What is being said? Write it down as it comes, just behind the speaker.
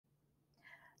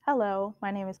Hello,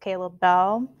 my name is Kayla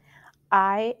Bell.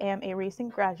 I am a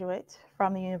recent graduate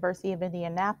from the University of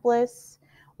Indianapolis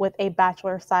with a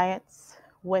Bachelor of Science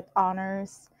with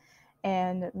honors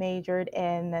and majored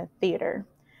in theater,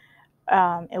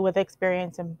 and with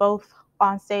experience in both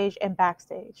onstage and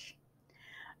backstage.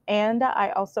 And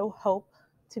I also hope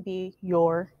to be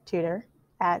your tutor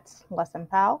at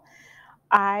Lessonpal.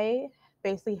 I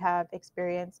basically have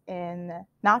experience in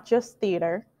not just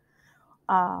theater,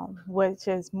 which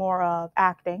is more of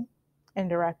acting and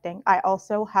directing. I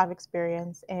also have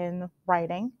experience in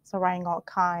writing, so writing all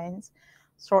kinds,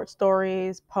 short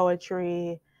stories,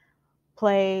 poetry,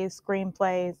 plays,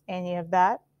 screenplays, any of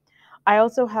that. I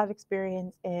also have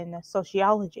experience in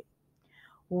sociology,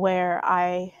 where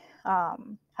I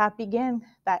have begun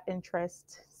that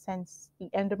interest since the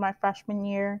end of my freshman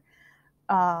year,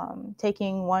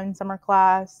 taking one summer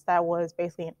class that was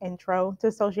basically an intro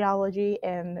to sociology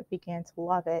and began to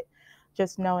love it.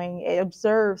 Just knowing it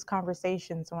observes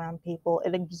conversations around people,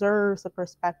 it observes the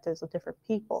perspectives of different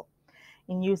people.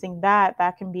 And using that,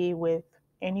 that can be with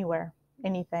anywhere,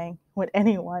 anything, with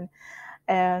anyone.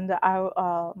 And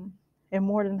I am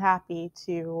more than happy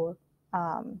to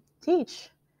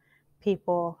teach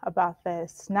people about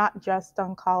this, not just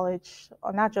on college,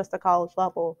 or not just the college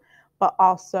level, but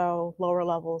also lower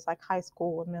levels like high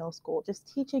school and middle school,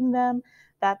 just teaching them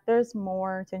that there's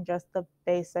more than just the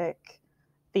basic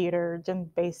theater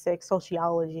and basic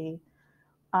sociology.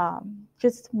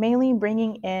 Just mainly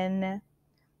bringing in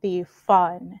the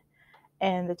fun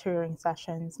and the tutoring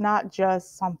sessions, not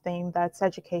just something that's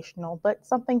educational, but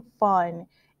something fun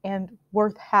and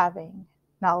worth having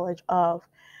knowledge of,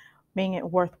 making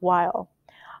it worthwhile.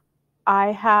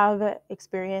 I have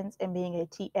experience in being a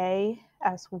TA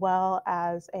as well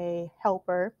as a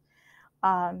helper.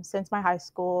 Since my high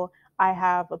school, I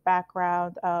have a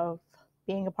background of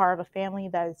being a part of a family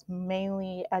that is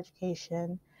mainly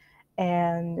education,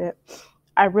 and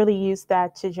I really use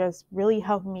that to just really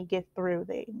help me get through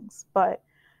things, but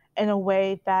in a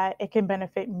way that it can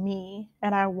benefit me.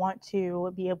 And I want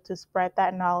to be able to spread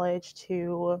that knowledge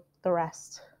to the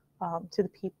rest, to the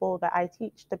people that I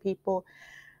teach, the people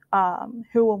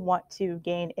who will want to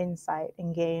gain insight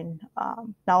and gain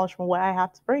knowledge from what I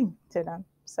have to bring to them.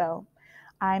 So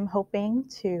I'm hoping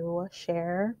to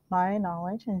share my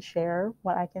knowledge and share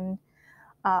what I can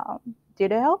do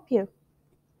to help you.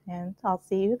 And I'll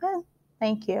see you then.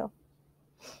 Thank you.